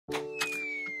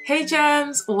Hey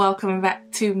gems, welcome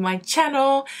back to my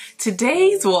channel.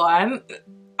 Today's one,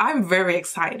 I'm very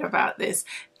excited about this.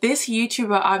 This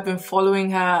YouTuber, I've been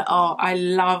following her. Oh, I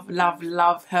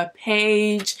love her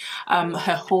page,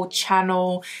 her whole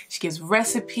channel. She gives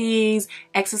recipes,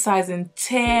 exercising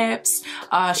tips.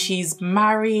 She's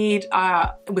married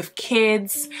with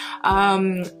kids.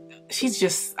 She's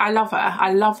just, I love her.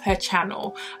 I love her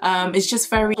channel. It's just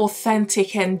very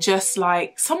authentic and just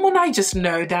like someone I just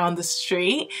know down the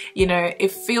street. You know,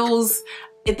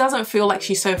 it doesn't feel like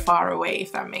she's so far away,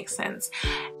 if that makes sense.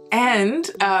 And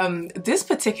this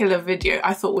particular video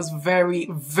I thought was very,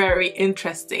 very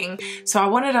interesting. So I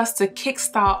wanted us to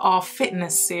kickstart our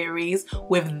fitness series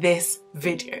with this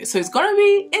video. So it's gonna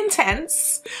be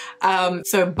intense,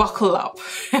 so buckle up.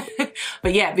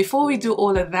 But yeah, before we do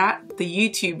all of that, the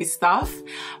YouTube stuff,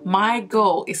 my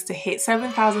goal is to hit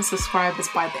 7,000 subscribers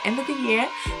by the end of the year.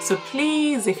 So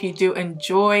please, if you do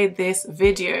enjoy this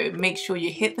video, make sure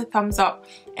you hit the thumbs up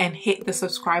and hit the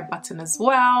subscribe button as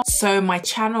well. So my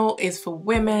channel is for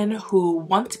women who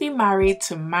want to be married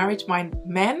to marriage-minded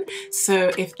men.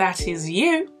 So if that is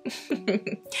you,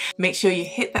 make sure you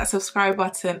hit that subscribe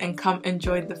button and come and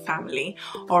join the family.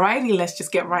 Alrighty, let's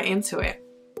just get right into it.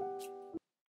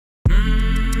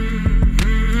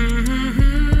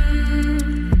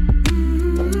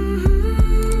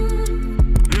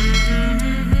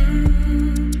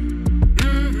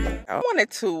 I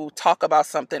wanted to talk about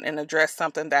something and address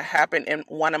something that happened in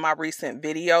one of my recent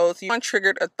videos. One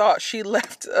triggered a thought. She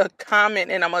left a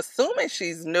comment, and I'm assuming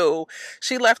she's new.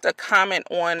 She left a comment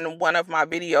on one of my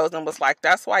videos and was like,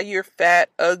 "That's why you're fat,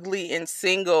 ugly, and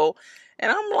single."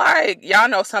 And I'm like, y'all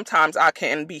know sometimes I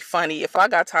can be funny. If I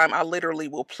got time, I literally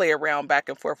will play around back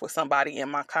and forth with somebody in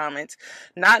my comments.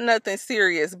 Not nothing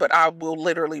serious, but I will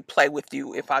literally play with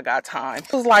you if I got time.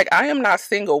 It was like, I am not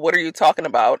single. What are you talking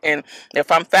about? And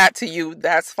if I'm fat to you,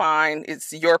 that's fine.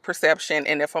 It's your perception.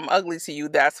 And if I'm ugly to you,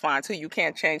 that's fine too. You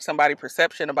can't change somebody's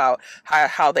perception about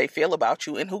how they feel about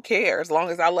you. And who cares? As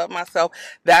long as I love myself,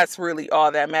 that's really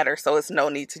all that matters. So it's no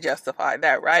need to justify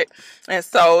that, right? And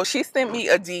so she sent me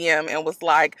a DM and was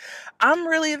like, "I'm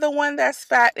really the one that's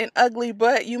fat and ugly,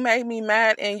 but you made me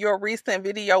mad in your recent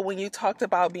video when you talked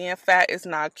about being fat is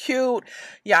not cute,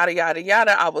 yada yada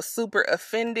yada. I was super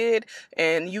offended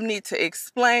and you need to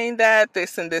explain that,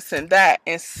 this and this and that."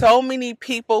 And so many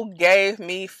people gave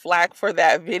me flack for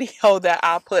that video that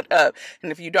I put up.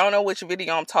 And if you don't know which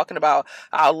video I'm talking about,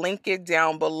 I'll link it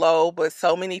down below. But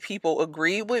so many people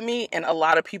agreed with me and a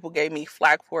lot of people gave me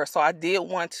flack for it. So I did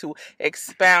want to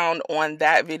expound on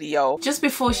that video. Just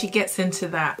before she gets into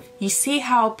that, you see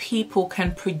how people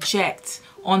can project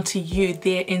onto you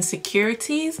their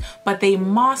insecurities, but they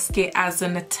mask it as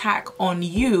an attack on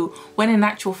you when in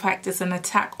actual fact it's an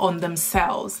attack on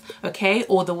themselves, okay?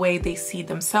 Or the way they see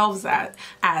themselves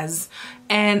as.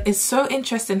 And it's so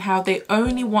interesting how they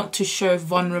only want to show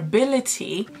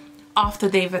vulnerability after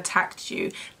they've attacked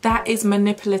you. That is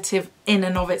manipulative in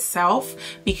and of itself,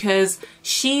 because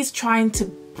she's trying to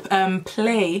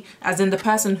play as in the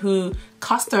person who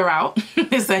cussed her out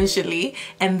essentially,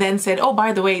 and then said, "Oh,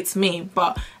 by the way, it's me,"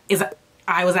 but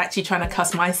I was actually trying to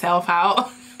cuss myself out.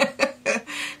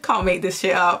 Can't make this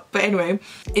shit up. But anyway,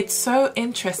 it's so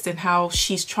interesting how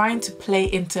she's trying to play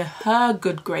into her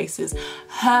good graces,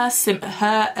 her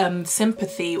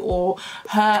sympathy or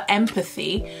her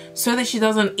empathy, so that she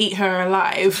doesn't eat her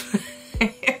alive.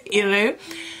 You know,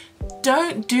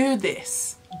 don't do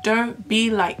this. Don't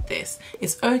be like this.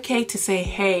 It's okay to say,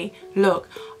 "Hey, look,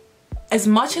 as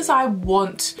much as I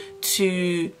want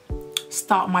to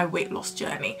start my weight loss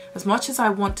journey, as much as I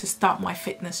want to start my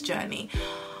fitness journey,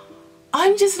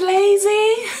 I'm just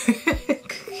lazy."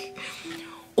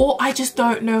 Or I just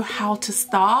don't know how to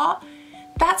start.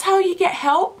 That's how you get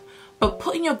help. But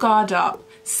putting your guard up,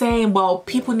 saying, "Well,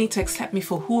 people need to accept me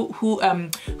for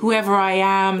whoever I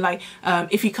am. Like,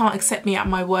 if you can't accept me at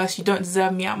my worst, you don't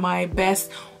deserve me at my best."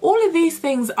 All of these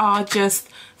things are just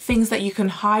things that you can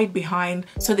hide behind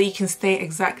so that you can stay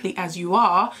exactly as you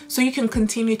are, so you can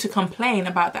continue to complain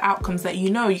about the outcomes that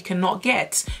you know you cannot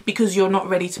get because you're not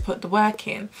ready to put the work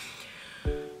in.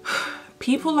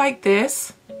 People like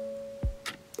this,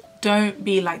 don't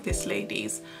be like this,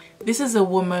 ladies. This is a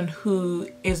woman who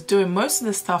is doing most of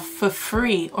the stuff for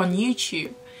free on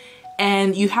YouTube,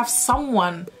 and you have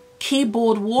someone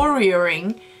keyboard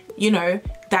warrioring, you know,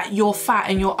 that you're fat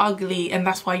and you're ugly and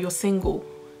that's why you're single.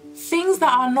 Things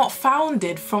that are not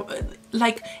founded from,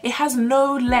 like, it has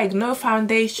no leg, no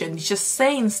foundation. It's just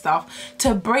saying stuff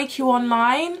to break you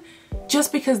online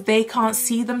just because they can't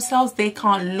see themselves, they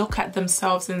can't look at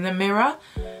themselves in the mirror.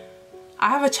 I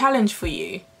have a challenge for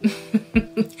you.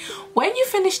 When you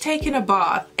finish taking a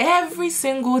bath every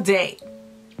single day,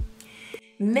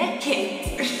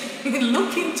 naked,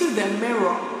 look into the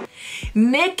mirror.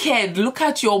 Naked, look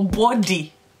at your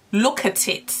body. Look at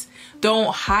it.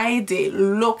 Don't hide it.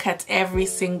 Look at every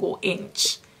single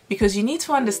inch. Because you need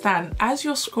to understand, as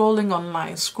you're scrolling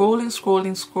online,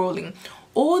 scrolling,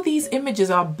 all these images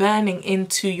are burning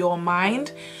into your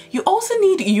mind. You also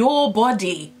need your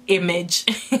body image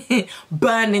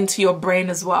burn into your brain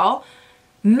as well.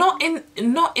 Not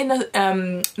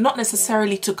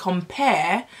necessarily to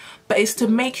compare, but it's to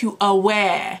make you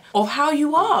aware of how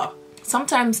you are.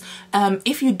 Sometimes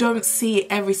if you don't see it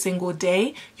every single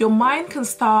day, your mind can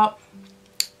start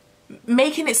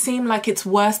making it seem like it's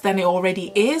worse than it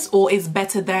already is, or it's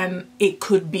better than it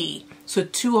could be. So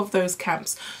two of those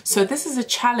camps. So this is a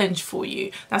challenge for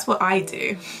you. That's what I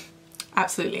do.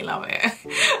 Absolutely love it.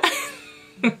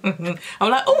 I'm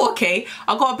like, oh, okay,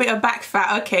 I got a bit of back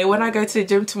fat. Okay, when I go to the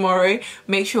gym tomorrow,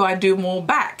 make sure I do more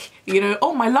back. You know,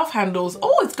 oh, my love handles,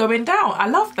 oh, it's going down. I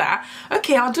love that.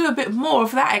 Okay, I'll do a bit more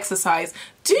of that exercise.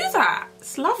 Do that.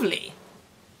 It's lovely.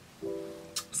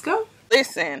 Let's go.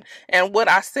 Listen, and what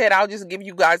I said, I'll just give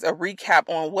you guys a recap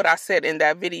on what I said in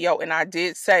that video. And I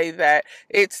did say that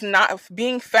it's not,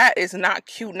 being fat is not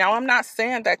cute. Now, I'm not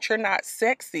saying that you're not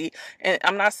sexy, and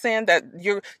I'm not saying that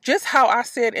you're, just how I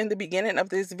said in the beginning of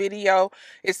this video,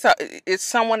 it's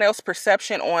someone else's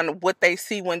perception on what they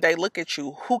see when they look at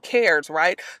you. Who cares,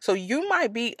 right? So you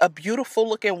might be a beautiful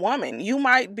looking woman. You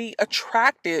might be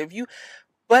attractive.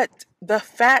 But the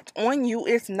fat on you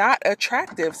is not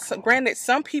attractive. So granted,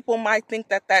 some people might think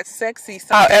that that's sexy.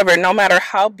 However, no matter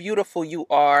how beautiful you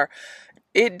are,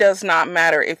 it does not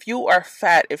matter. If you are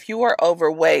fat, if you are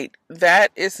overweight,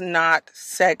 that is not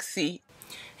sexy.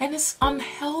 And it's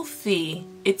unhealthy.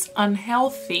 It's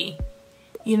unhealthy.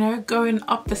 You know, going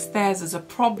up the stairs is a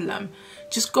problem.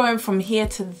 Just going from here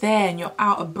to there and you're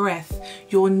out of breath.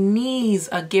 Your knees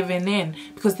are giving in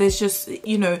because there's just,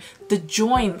 you know, the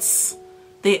joints.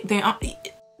 They are,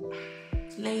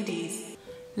 ladies,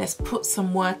 let's put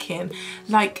some work in.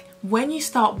 Like when you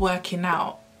start working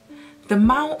out, the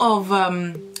amount of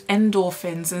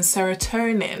endorphins and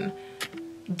serotonin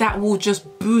that will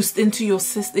just boost into your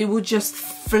system, it will just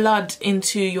flood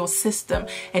into your system,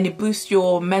 and it boosts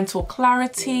your mental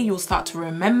clarity. You'll start to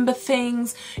remember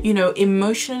things, you know,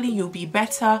 emotionally you'll be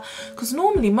better. Because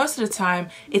normally, most of the time,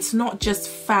 it's not just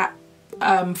fat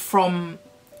from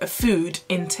food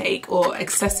intake or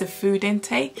excessive food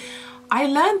intake. I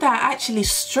learned that actually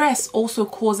stress also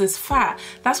causes fat.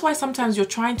 That's why sometimes you're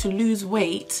trying to lose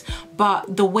weight,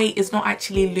 but the weight is not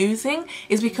actually losing.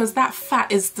 It's because that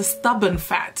fat is the stubborn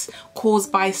fat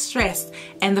caused by stress,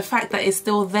 and the fact that it's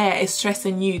still there is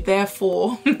stressing you,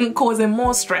 therefore causing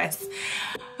more stress.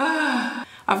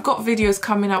 I've got videos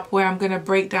coming up where I'm going to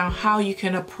break down how you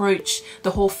can approach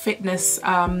the whole fitness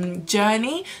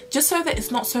journey, just so that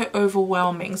it's not so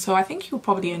overwhelming. So I think you'll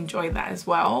probably enjoy that as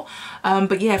well.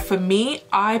 But yeah, for me,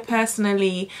 I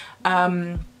personally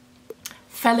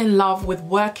fell in love with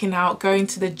working out, going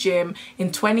to the gym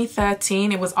in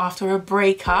 2013. It was after a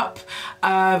breakup,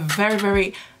 a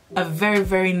very,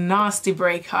 very nasty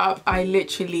breakup. I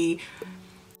literally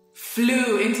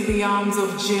flew into the arms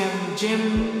of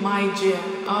Jim, my gym.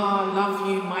 Oh, love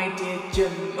you, my dear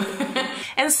Jim.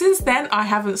 And since then, I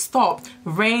haven't stopped.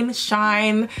 Rain,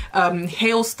 shine,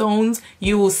 hailstones,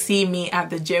 you will see me at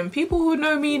the gym. People who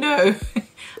know me know.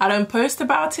 I don't post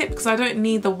about it because I don't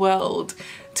need the world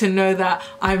to know that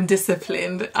I'm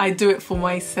disciplined. I do it for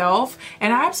myself,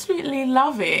 and I absolutely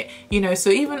love it. You know, so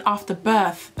even after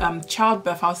birth,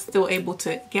 childbirth, I was still able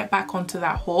to get back onto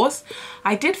that horse.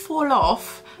 I did fall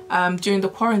off during the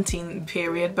quarantine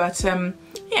period, but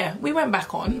yeah, we went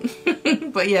back on.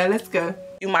 But yeah, let's go.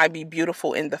 You might be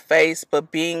beautiful in the face,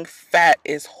 but being fat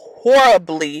is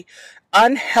horribly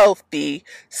unhealthy,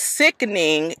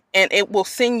 sickening, and it will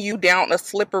send you down a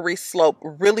slippery slope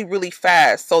really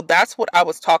fast. So that's what I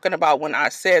was talking about when I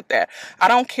said that. I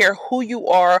don't care who you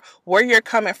are, where you're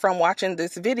coming from watching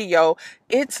this video,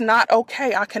 it's not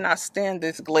okay. I cannot stand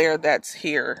this glare that's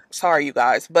here. Sorry, you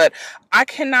guys, but I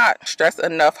cannot stress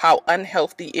enough how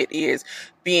unhealthy it is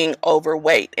being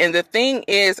overweight. And the thing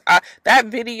is, that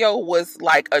video was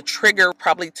like a trigger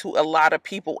probably to a lot of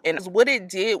people, and what it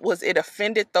did was it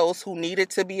offended those who needed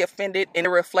to be offended, and it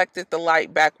reflected the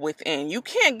light back within. You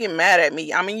can't get mad at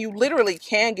me. I mean, you literally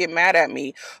can get mad at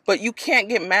me, but you can't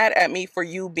get mad at me for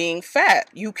you being fat.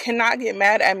 You cannot get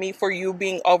mad at me for you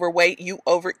being overweight, you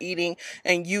overeating,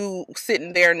 and you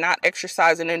sitting there not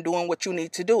exercising and doing what you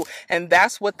need to do. And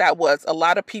that's what that was. A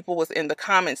lot of people was in the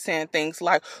comments saying things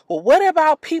like, well, what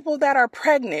about people that are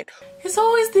pregnant? It's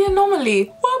always the anomaly.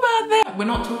 What about them? We're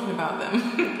not talking about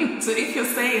them. So if you're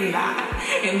saying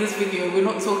that in this video, we're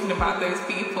not talking about those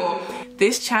people.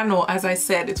 This channel, as I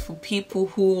said, is for people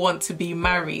who want to be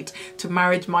married, to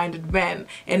marriage-minded men.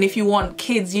 And if you want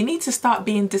kids, you need to start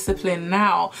being disciplined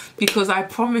now, because I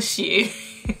promise you,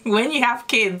 when you have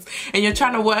kids and you're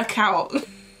trying to work out,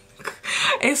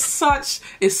 it's such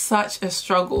a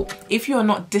struggle. If you are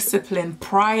not disciplined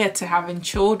prior to having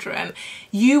children,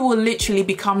 you will literally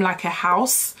become like a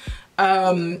house.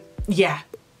 Yeah,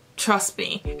 trust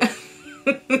me.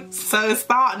 So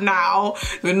start now.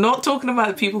 We're not talking about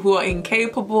the people who are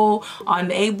incapable,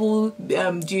 unable,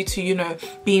 due to, you know,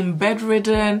 being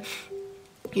bedridden.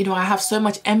 You know, I have so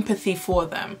much empathy for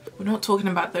them. We're not talking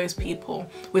about those people.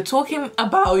 We're talking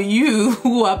about you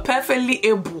who are perfectly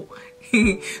able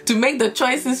to make the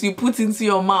choices you put into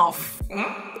your mouth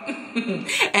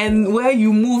and where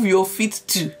you move your feet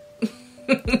to.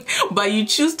 But you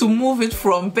choose to move it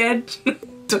from bed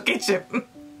to kitchen.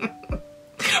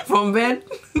 From bed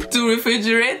to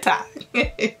refrigerator.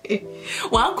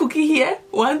 One cookie here,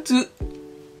 one, two.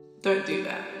 Don't do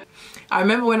that. I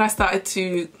remember when I started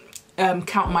to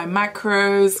count my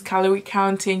macros, calorie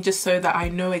counting, just so that I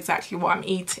know exactly what I'm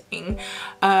eating.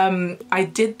 I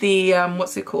did the,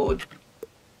 what's it called?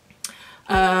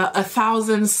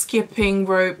 1,000 skipping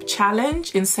rope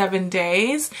challenge in 7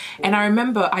 days. And I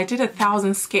remember I did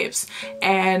 1,000 skips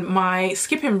and my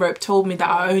skipping rope told me that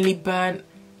I only burnt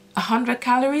 100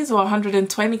 calories or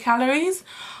 120 calories.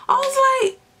 I was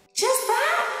like, just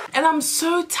that? And I'm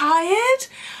so tired.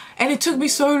 And it took me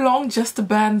so long just to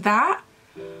burn that.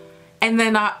 And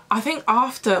then I think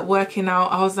after working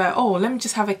out, I was like, oh, let me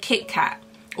just have a Kit Kat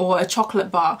or a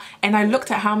chocolate bar. And I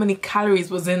looked at how many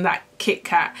calories was in that Kit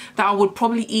Kat that I would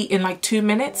probably eat in like 2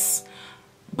 minutes.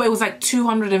 But it was like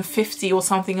 250 or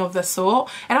something of the sort.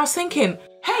 And I was thinking,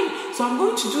 hey, so I'm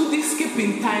going to do this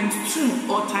skipping ×2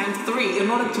 or ×3 in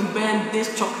order to burn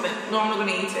this chocolate. No, I'm not going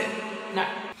to eat it. No.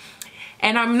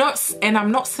 And I'm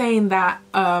not saying that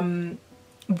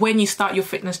when you start your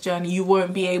fitness journey, you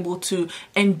won't be able to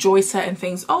enjoy certain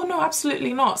things. Oh no,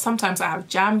 absolutely not. Sometimes I have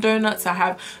jam donuts, I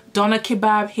have doner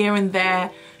kebab here and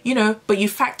there, you know, but you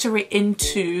factor it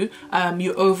into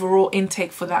your overall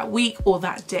intake for that week or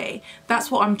that day.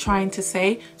 That's what I'm trying to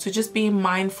say. So just being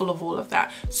mindful of all of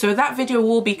that. So that video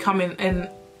will be coming, and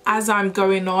as I'm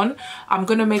going on, I'm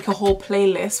going to make a whole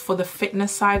playlist for the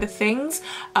fitness side of things,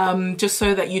 just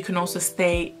so that you can also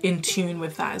stay in tune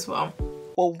with that as well.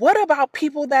 Well, what about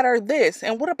people that are this?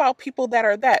 And what about people that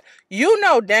are that? You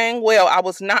know dang well I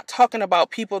was not talking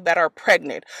about people that are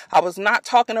pregnant. I was not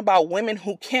talking about women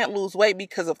who can't lose weight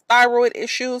because of thyroid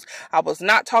issues. I was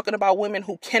not talking about women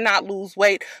who cannot lose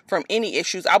weight from any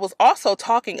issues. I was also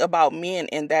talking about men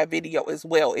in that video as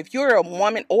well. If you're a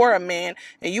woman or a man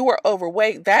and you are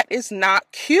overweight, that is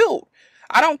not cute.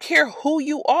 I don't care who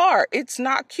you are. It's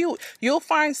not cute. You'll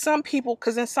find some people,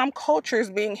 because in some cultures,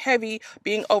 being heavy,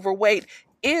 being overweight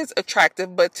is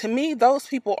attractive. But to me, those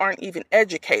people aren't even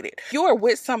educated. If you are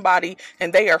with somebody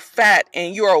and they are fat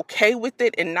and you're okay with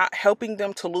it and not helping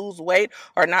them to lose weight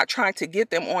or not trying to get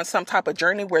them on some type of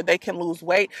journey where they can lose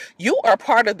weight, you are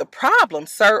part of the problem,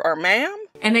 sir or ma'am.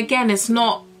 And again, it's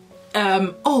not,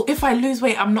 oh, if I lose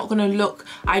weight, I'm not going to look,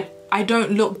 I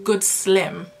don't look good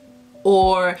slim.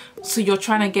 Or so you're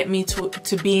trying to get me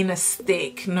to being a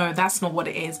stick. No, that's not what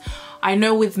it is. I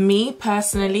know with me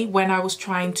personally, when I was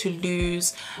trying to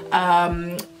lose,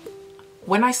 when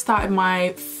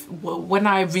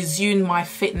I resumed my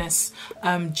fitness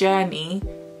journey,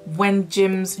 when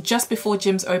just before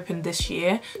gyms opened this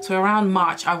year, so around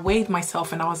March, I weighed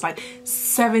myself and I was like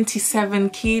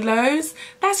 77 kilos.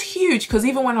 That's huge, because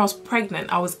even when I was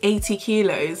pregnant, I was 80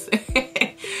 kilos.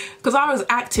 Because I was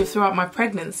active throughout my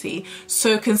pregnancy.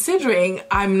 So considering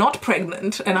I'm not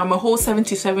pregnant and I'm a whole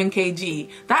 77 kg,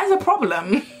 that is a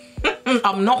problem.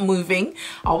 I'm not moving.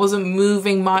 I wasn't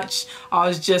moving much. I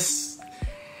was just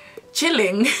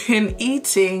chilling and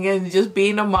eating and just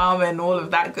being a mom and all of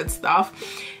that good stuff.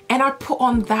 And I put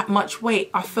on that much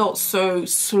weight. I felt so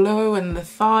slow and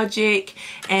lethargic,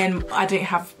 and I didn't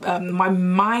have my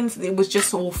mind, it was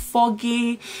just all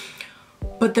foggy.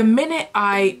 But the minute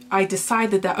I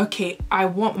decided that, okay, I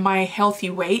want my healthy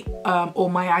weight or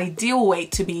my ideal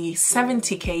weight to be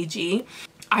 70 kg,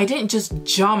 I didn't just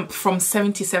jump from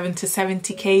 77 to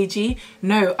 70 kg.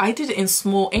 No, I did it in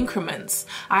small increments.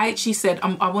 I actually said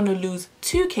I want to lose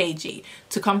 2 kg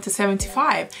to come to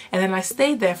 75, and then I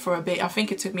stayed there for a bit. I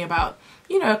think it took me about,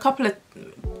 you know, a couple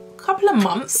of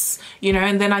months, you know,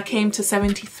 and then I came to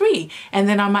 73, and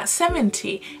then I'm at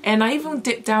 70, and I even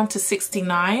dipped down to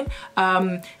 69,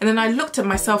 and then I looked at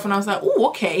myself and I was like, oh,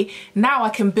 okay, now I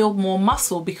can build more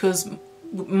muscle, because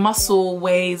muscle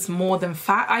weighs more than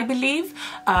fat, I believe.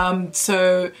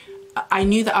 So I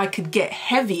knew that I could get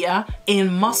heavier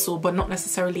in muscle but not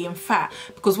necessarily in fat,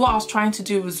 because what I was trying to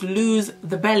do was lose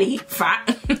the belly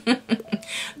fat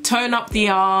tone up the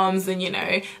arms and, you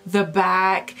know, the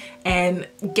back, and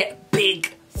get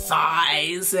big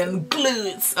thighs and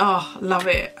glutes. Oh, love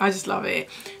it. I just love it.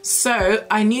 So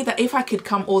I knew that if I could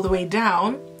come all the way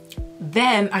down,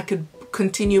 then I could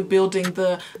continue building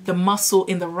the muscle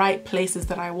in the right places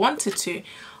that I wanted to.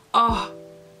 Oh,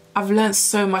 I've learned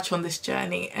so much on this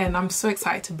journey, and I'm so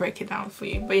excited to break it down for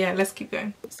you. But yeah, let's keep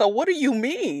going. So what do you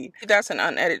mean? That's an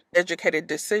uneducated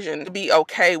decision, to be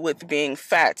okay with being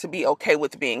fat, to be okay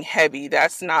with being heavy.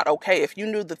 That's not okay. If you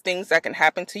knew the things that can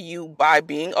happen to you by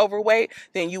being overweight,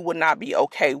 then you would not be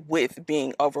okay with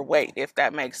being overweight, if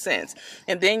that makes sense.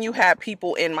 And then you have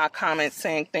people in my comments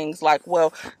saying things like,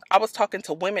 well, I was talking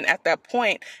to women at that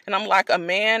point, and I'm like, a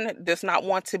man does not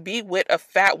want to be with a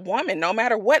fat woman, no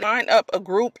matter what. Line up a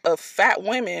group of fat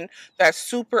women that's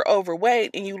super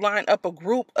overweight, and you line up a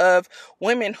group of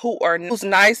women who's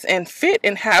nice and fit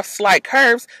and have slight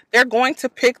curves, they're going to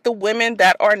pick the women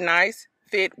that are nice,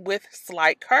 fit, with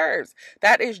slight curves.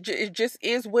 That is, it just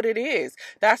is what it is.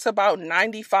 That's about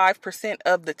 95%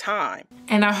 of the time.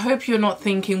 And I hope you're not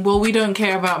thinking, well, we don't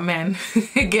care about men.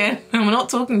 Again, I'm not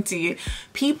talking to you.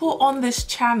 People on this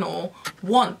channel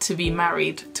want to be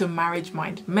married to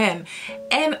marriage-minded men.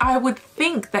 And I would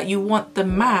think that you want the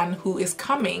man who is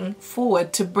coming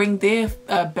forward to bring their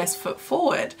best foot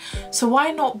forward. So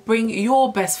why not bring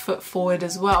your best foot forward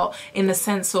as well, in the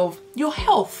sense of your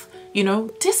health, you know,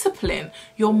 discipline,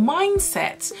 your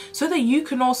mindset, so that you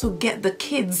can also get the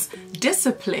kids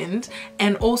disciplined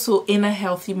and also in a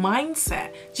healthy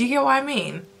mindset. Do you get what I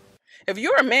mean? If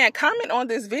you're a man, comment on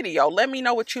this video. Let me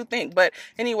know what you think. But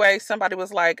anyway, somebody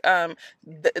was like,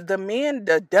 the men,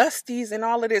 the dusties and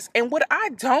all of this. And what I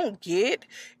don't get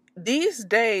these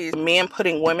days, men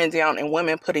putting women down and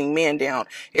women putting men down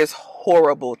is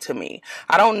horrible to me.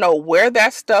 I don't know where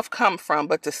that stuff come from,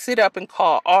 but to sit up and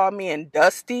call all men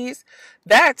dusties,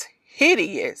 that's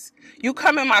hideous. You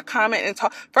come in my comment and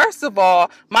talk. First of all,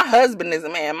 my husband is a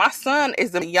man. My son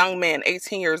is a young man,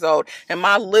 18 years old. And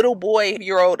my little boy,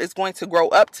 8-year-old, is going to grow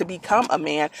up to become a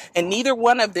man. And neither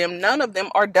one of them, none of them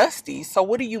are dusties. So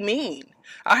what do you mean?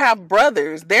 I have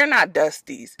brothers. They're not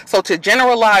dusties. So to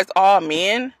generalize all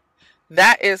men,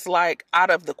 that is like out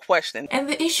of the question. And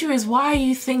the issue is, why are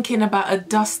you thinking about a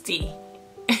dusty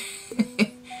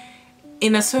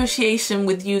in association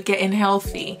with you getting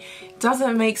healthy?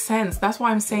 Doesn't make sense. That's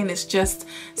why I'm saying it's just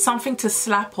something to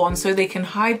slap on so they can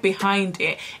hide behind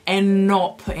it and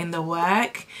not put in the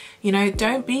work. You know,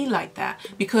 don't be like that,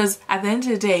 because at the end of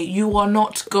the day, you are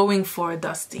not going for a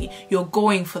dusty. You're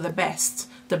going for the best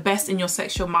in your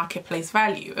sexual marketplace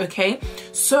value, okay?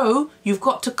 So you've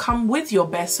got to come with your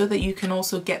best so that you can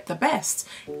also get the best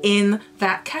in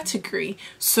that category.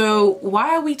 So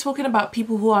why are we talking about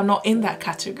people who are not in that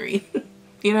category?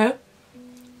 You know?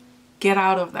 Get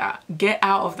out of that. Get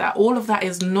out of that. All of that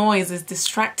is noise, is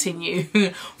distracting you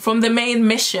from the main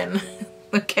mission,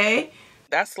 okay?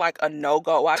 That's like a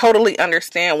no-go. I totally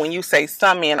understand when you say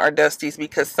some men are dusties,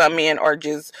 because some men are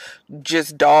just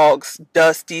dogs,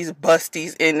 dusties,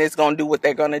 busties, and it's going to do what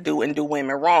they're going to do and do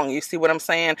women wrong. You see what I'm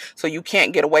saying? So you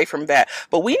can't get away from that.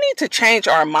 But we need to change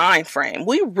our mind frame.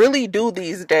 We really do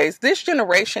these days. This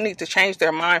generation needs to change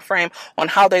their mind frame on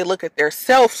how they look at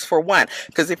themselves, for one.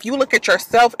 Because if you look at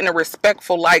yourself in a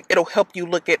respectful light, it'll help you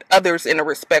look at others in a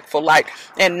respectful light,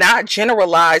 and not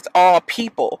generalize all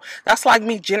people. That's like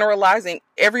me generalizing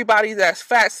everybody that's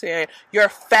fat, saying you're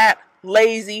fat,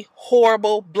 lazy,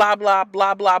 horrible, blah, blah,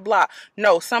 blah, blah, blah.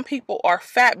 No, some people are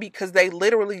fat because they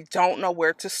literally don't know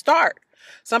where to start.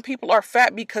 Some people are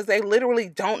fat because they literally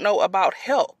don't know about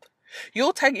health.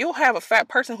 You'll have a fat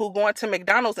person who go into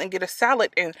McDonald's and get a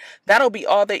salad, and that'll be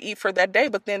all they eat for that day,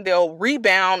 but then they'll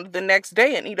rebound the next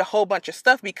day and eat a whole bunch of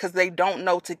stuff because they don't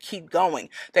know to keep going.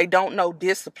 They don't know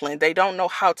discipline. They don't know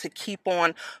how to keep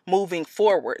on moving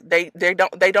forward. They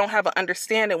don't have an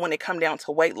understanding when it comes down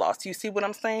to weight loss. You see what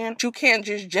I'm saying? You can't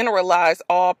just generalize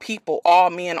all people. All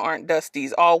men aren't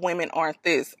dusties. All women aren't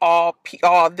this. All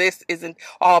this isn't.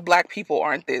 All black people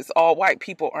aren't this. All white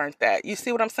people aren't that. You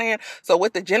see what I'm saying? So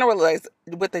with the generalization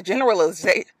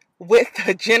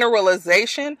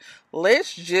generalization,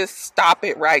 let's just stop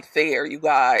it right there, you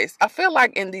guys. I feel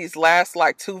like in these last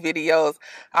like 2 videos,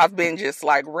 I've been just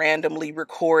like randomly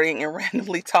recording and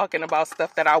randomly talking about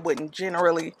stuff that I wouldn't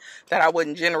generally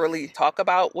talk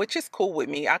about, which is cool with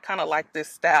me. I kind of like this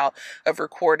style of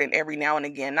recording every now and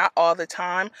again, not all the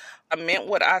time. I meant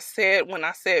what I said when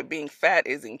I said being fat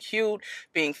isn't cute,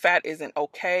 being fat isn't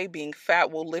okay, being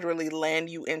fat will literally land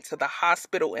you into the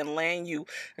hospital and land you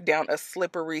down a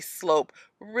slippery slope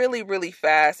really, really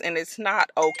fast, and it's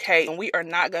not okay. And we are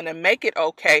not going to make it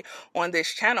okay on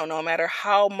this channel. No matter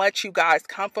how much you guys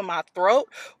come for my throat,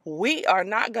 we are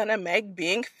not going to make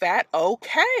being fat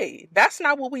okay. That's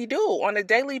not what we do on a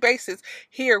daily basis.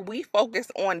 Here we focus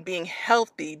on being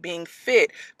healthy, being fit,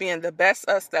 being the best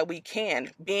us that we can,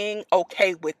 being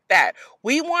okay with that.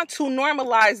 We want to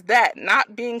normalize that,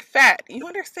 not being fat. You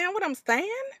understand what I'm saying?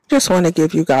 Just want to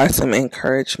give you guys some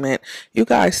encouragement. You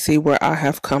guys see where I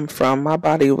have come from. My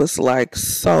body was like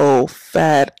so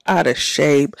fat, out of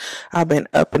shape. I've been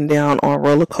up and down on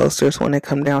roller coasters when it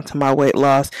come down to my weight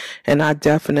loss, and I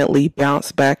definitely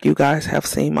bounced back. You guys have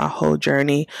seen my whole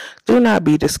journey. Do not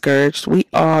be discouraged. We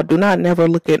all do not never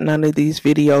look at none of these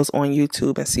videos on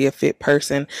YouTube and see a fit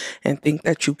person and think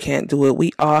that you can't do it.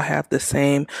 We all have the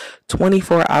same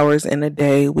 24 hours in a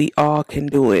day. We all can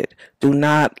do it. Do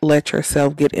not let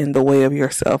yourself get in the way of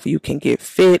yourself. You can get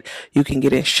fit. You can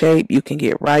get in shape. You can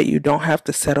get right. You don't have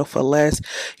to settle for less.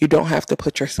 You don't have to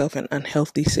put yourself in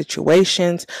unhealthy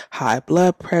situations, high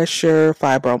blood pressure,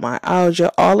 fibromyalgia,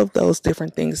 all of those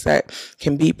different things that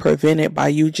can be prevented by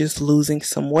you just losing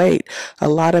some weight. A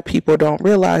lot of people don't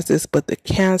realize this, but the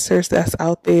cancers that's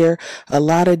out there, a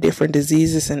lot of different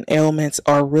diseases and ailments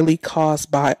are really caused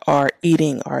by our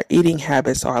eating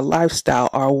habits, our lifestyle,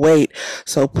 our weight.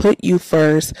 So put you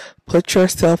first. Put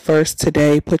yourself first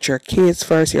today. Put your kids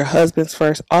first, your husbands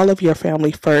first, all of your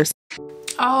family first.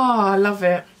 Oh, I love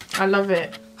it. I love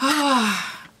it.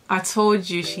 I told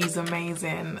you she's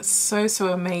amazing. So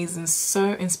amazing.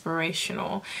 So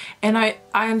inspirational. And I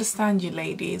understand you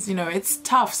ladies. You know, it's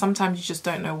tough. Sometimes you just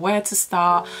don't know where to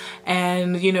start.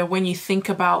 And, you know, when you think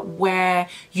about where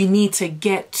you need to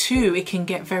get to, it can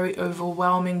get very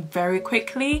overwhelming very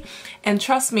quickly. And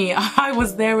trust me, I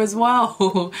was there as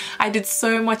well. I did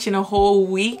so much in a whole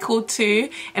week or 2,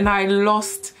 and I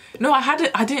lost... No,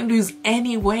 I didn't lose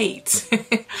any weight.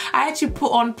 I actually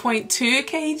put on 0.2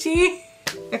 kg.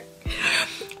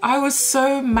 I was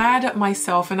so mad at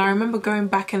myself, and I remember going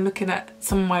back and looking at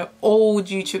some of my old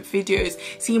YouTube videos,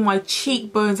 seeing my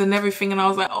cheekbones and everything, and I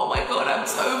was like, oh my god, I'm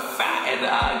so fat and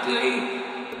ugly.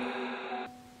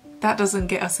 That doesn't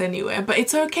get us anywhere, but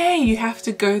it's okay. You have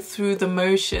to go through the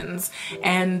motions,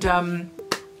 and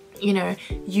you know,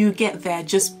 you get there.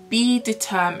 Just be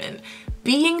determined.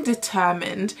 Being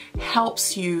determined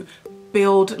helps you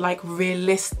build like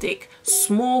realistic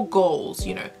small goals,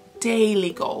 you know,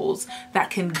 daily goals that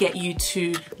can get you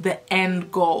to the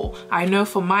end goal. I know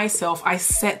for myself, I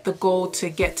set the goal to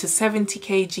get to 70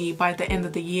 kg by the end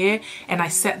of the year, and I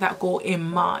set that goal in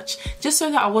March just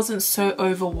so that I wasn't so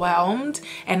overwhelmed,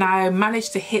 and I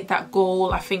managed to hit that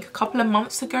goal I think a couple of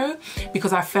months ago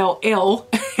because I fell ill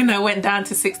and I went down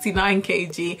to 69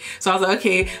 kg. So I was like,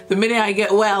 okay, the minute I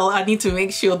get well, I need to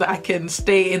make sure that I can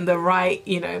stay in the right,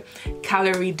 you know,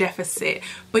 calorie deficit.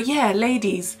 But yeah,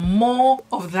 ladies, more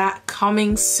of that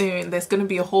coming soon. There's going to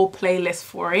be a whole playlist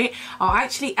for it. I'll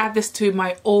actually add this to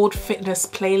my old fitness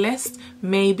playlist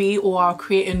maybe, or I'll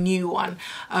create a new one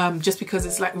just because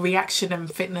it's like reaction and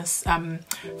fitness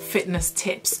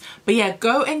tips. But yeah,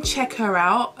 go and check her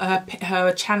out.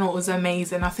 Her channel is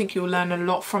amazing. I think you'll learn a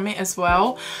lot from it as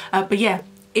well. But yeah,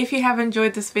 if you have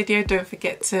enjoyed this video, don't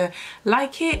forget to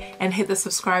like it and hit the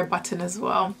subscribe button as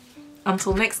well.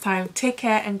 Until next time, take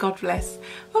care and God bless.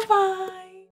 Bye bye.